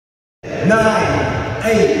9,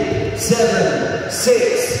 8, 7,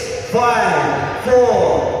 6, 5,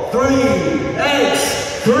 4, 3,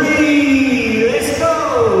 X, 3. Let's go.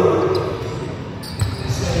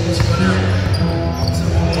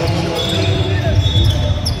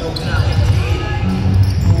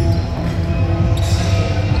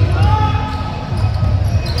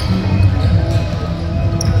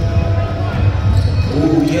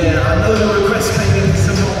 Oh yeah, I know the request came in for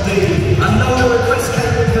some more D. I know the request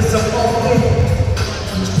came in for some more D.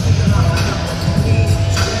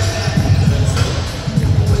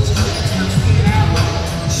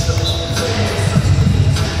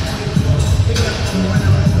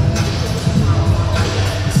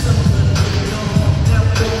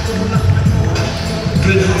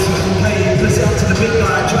 Good hustle from Hay, puts it up to the big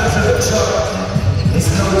guy, tries to hook shot. It's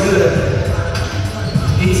no good.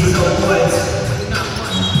 Easy goal, boys.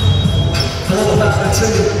 All about the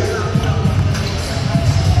two.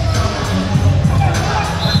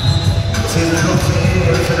 Two drops it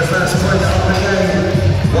here for the first point of the game.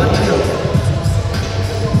 1-0.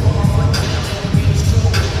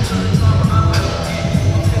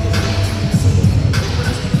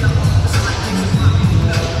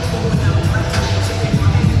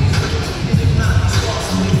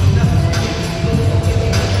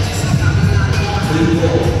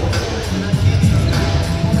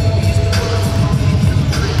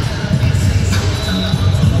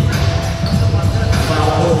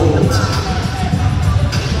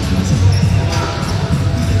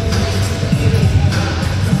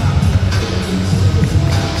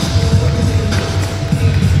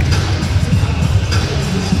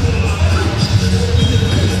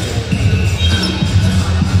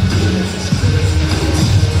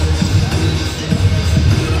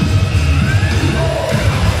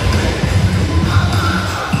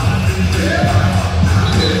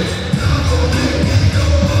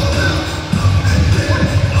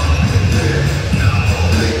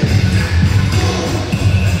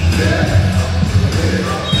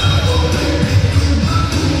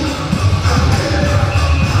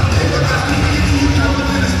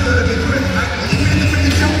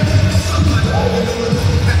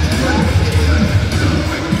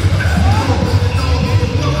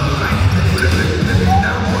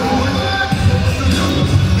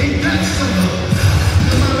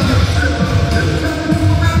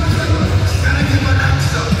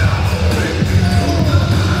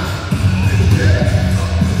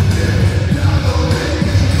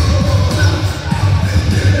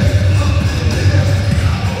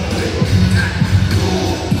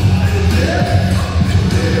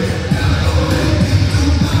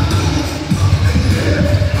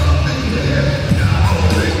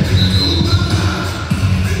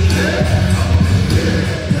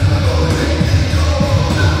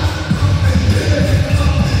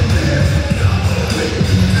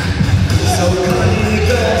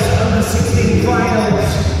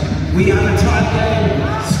 We have a tight game.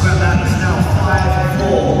 Scrap that is now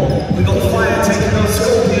 5-4. We got Fire taking on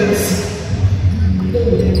Scorpions.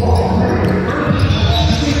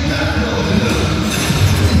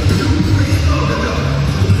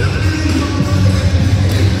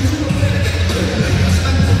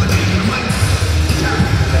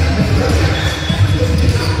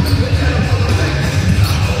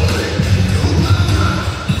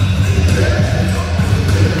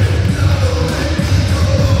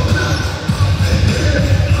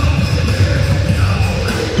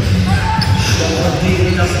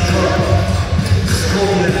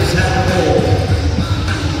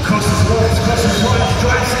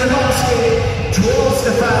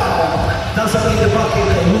 Doesn't need the bucket,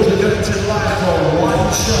 but will be going to life for one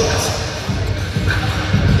shot.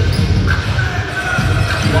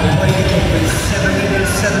 1 point game with 7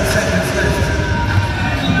 minutes, 7 seconds left.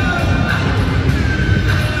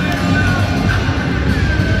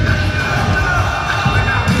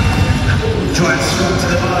 Drive strong to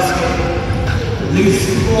the basket. Loose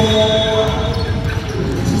the ball.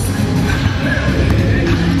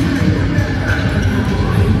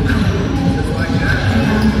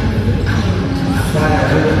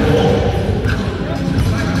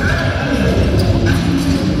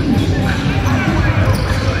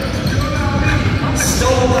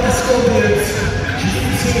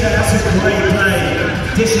 Great play.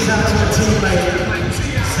 Dishes out to a teammate.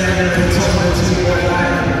 Standing at the top of the 2-point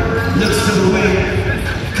line. Looks to the wing.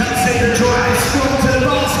 Cuts in, drives strong to the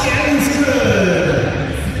basket, and he's good.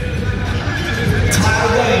 Tie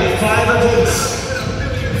away, 5 apiece.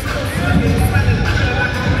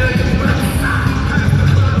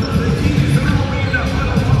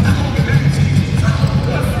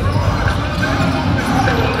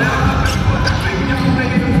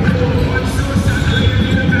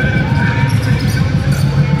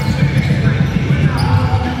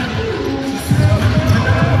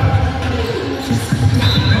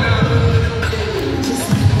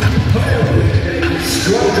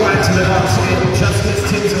 back to the basket, just gets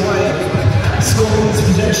tipped away. Scorpions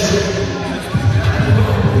possession.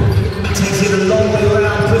 Takes it a long way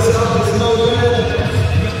around, puts it up, it's no good.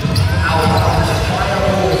 Out the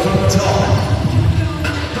fireball from the top.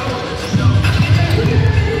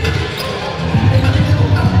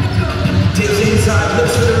 Dips inside,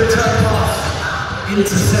 looks for the return pass.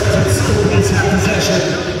 Intercepted, Scorpions have possession.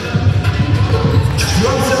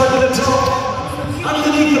 Drops it over the top.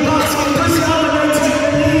 Underneath the basket, puts it up and they take the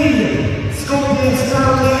lead. Scorpions now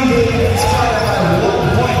leading, it's fired by 1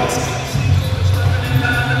 point.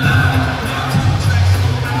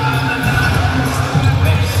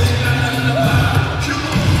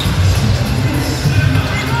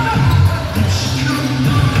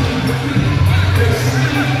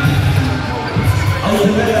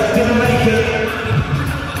 Didn't make it.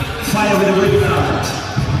 Fire with a rebound.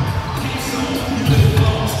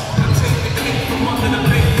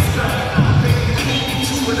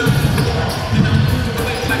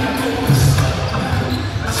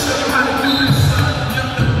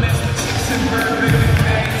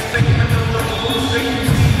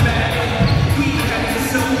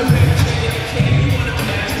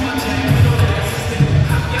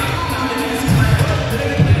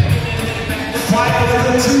 Fire with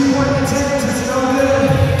a 2-point attempt, it's no good.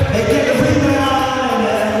 They get the rebound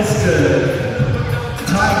and it's good.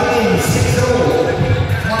 Tie game, 6-all.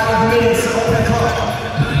 5 minutes on the clock.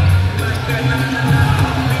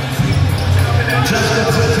 Just got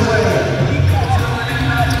tipped away.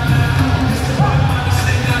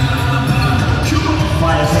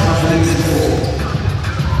 Fire pick up the loose ball.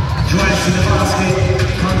 Drives to the basket.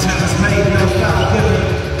 Contact is made, no foul given.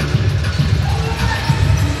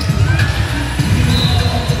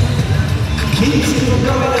 Keeps it from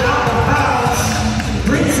going out of bounds,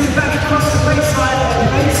 brings it back across the baseline and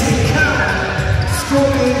makes it count.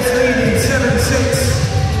 Scorpions leading 7-6.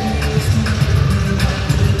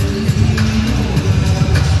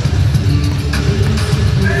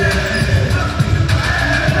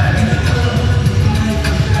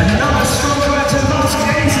 Another strong right to the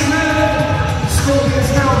basket, easy man. Scorpions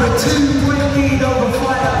now with a 2-point lead over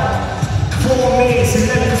Fire. 4 minutes,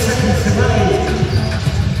 11 seconds to go.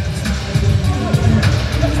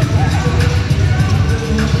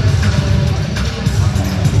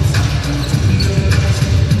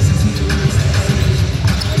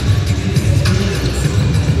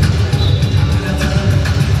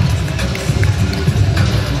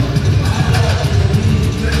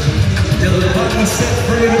 Set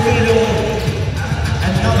through the middle,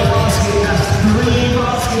 another basket, that's 3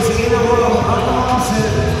 baskets in a row,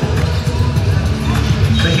 unanswered.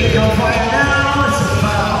 They get on fire now, it's a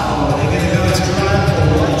foul. They're going to go to ground for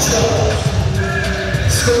 1 shot.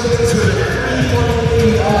 Scorpions with a 3-point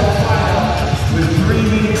lead on Fire, with 3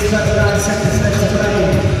 minutes 39 seconds left to play,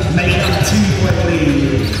 making up a 2-point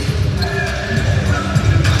lead.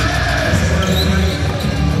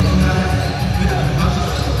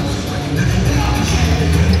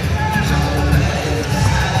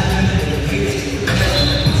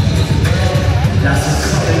 That's a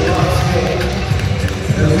solid basket.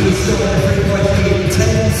 The restore the 3-point lead,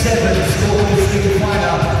 10-7, Scorpions lead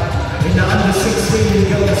Fire in the under-16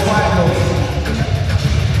 girls finals.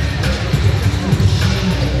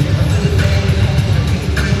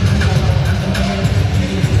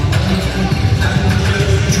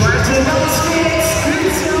 Drive to the basket,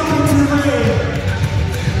 scoots it up into the rim.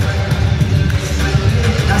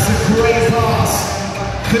 That's a great pass,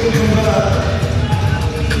 couldn't convert.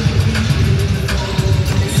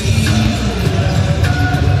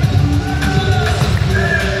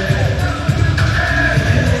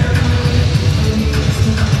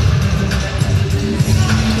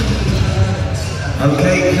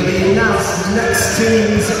 Okay, can we announce the next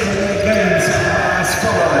teams and their games as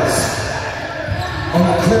follows. On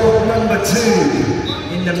court number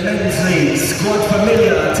 2 in the men's league, Squad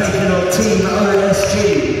Familia taking on Team OSG.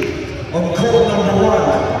 On court number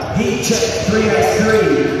 1, Heat Check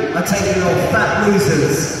 3x3 are taking on Fat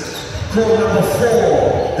Losers. Court number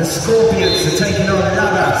 4, the Scorpions are taking on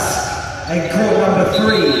Ladas. And court number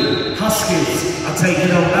 3, Huskies are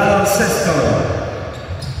taking on Baloncesto.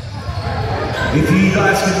 If you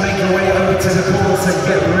guys can make your way over to the courts and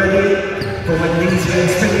get ready for when these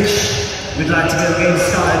games finish, we'd like to get the game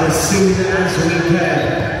started as soon as we can.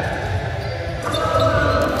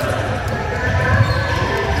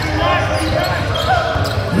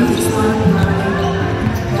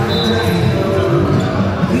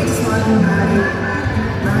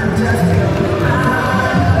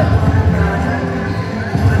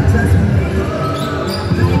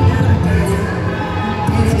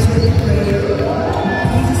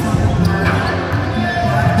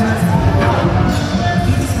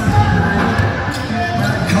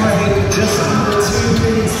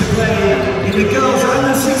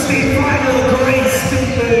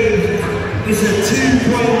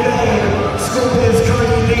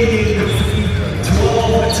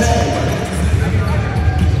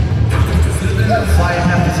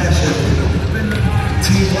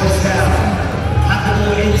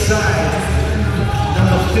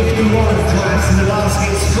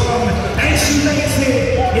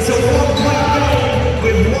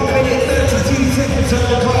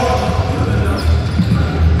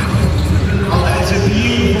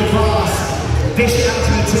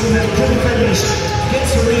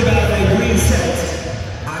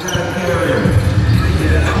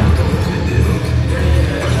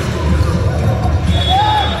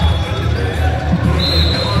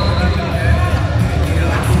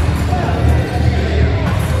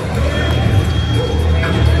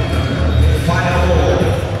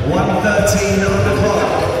 13 on the clock.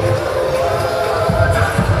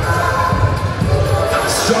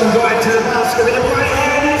 Strong right to the basket with the right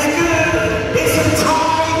hand, it's good! It's a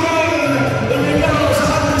tie game in the girls'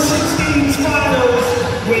 under-16s finals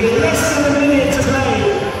with less than a minute to play.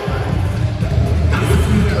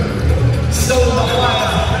 Still on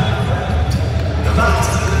fire, but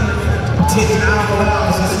tipped out of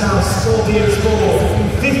bounds is now Scorpions ball.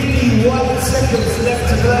 51 seconds left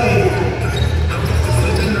to play.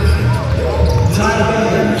 Tie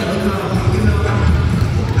game.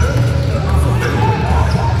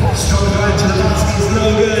 Strong right to the basket is no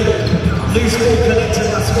good. Loose ball collected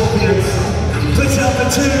by Scorpions. Puts it up for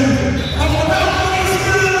two. And the rebound is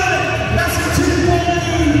good! That's a 2-point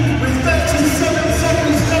lead with 37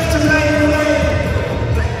 seconds left to play in the game.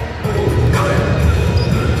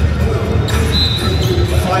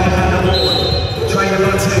 Final hand of ball. Train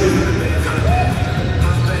number 2.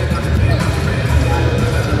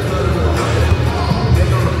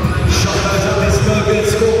 Shot goes up, it's no good.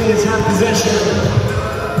 Scorpions have possession.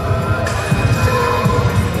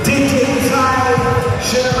 Dink inside.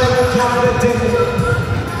 Sherman Carter Dink.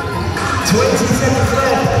 20 seconds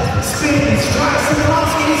left. Spin, strikes the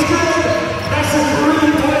basket, is good. That's a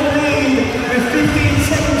 3-point lead with 15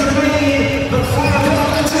 seconds remaining. But 5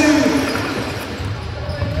 after 2.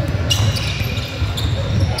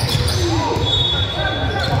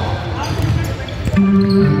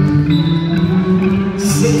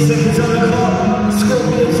 6 seconds on the clock.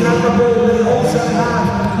 Scorpions have the ball, they also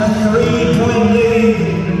have a 3-point lead.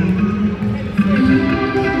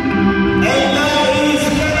 And that is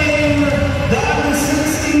getting the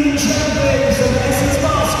under-16 champions of Essex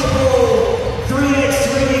basketball 3x3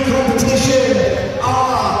 competition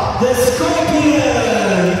are the Scorpions.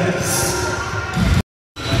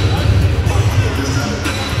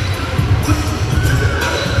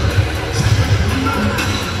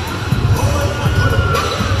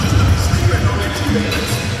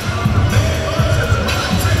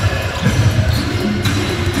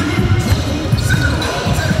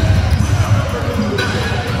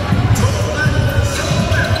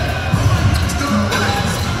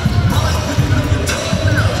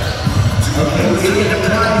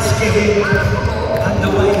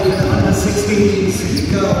 Underway with the under-16s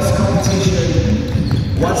girls competition.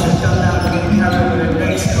 Once we've done that, we're going to carry on with the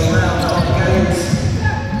next round of games.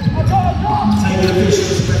 Take the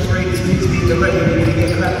officials, referees need to be in the ready, we're going to get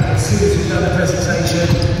cracking as soon as we've done the presentation.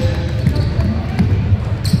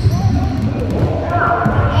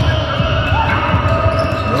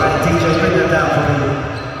 Right, DJ, bring that down for me.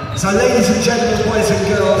 So ladies and gentlemen, boys and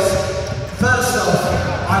girls, first off,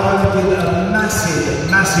 I want to give a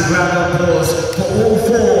massive round of applause for all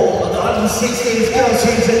 4 of the under-16s girls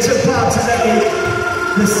teams that took part today.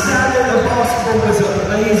 The standard of basketball was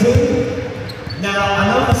amazing. Now, I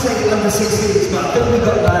know we say under-16s, but I think we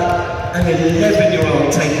got like an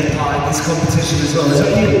 11-year-old taking part in this competition as well. Is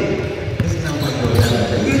that you? There's no way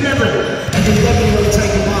you're 11. 11-year-old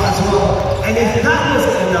taking part as well. And if that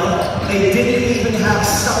wasn't enough, they didn't even have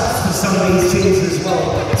subs for some of these teams as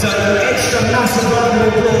well. So an extra massive round of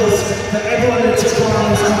applause for everyone that took part in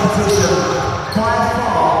this competition. By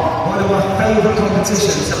far, one of my favourite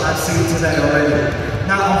competitions that I've seen today already.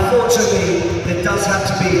 Now, unfortunately, there does have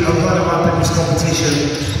to be a runner-up in this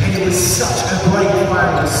competition, and it was such a great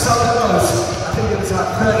final, so close. I think it was like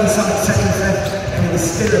 30-something seconds left, and it was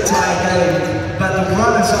still a tie game. But the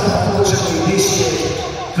runners-up, unfortunately, this year,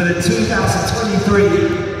 for the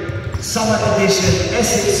 2023 Summer Edition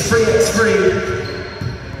Essex 3x3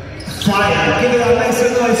 Fire. Give it up, make some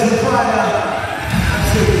noise for Fire.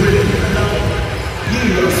 Absolutely brilliant. I love it.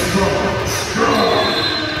 You are strong.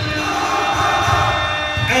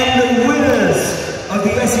 And the winners of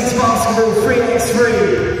the Essex Basketball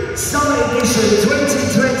 3x3 Summer Edition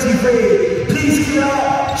 2023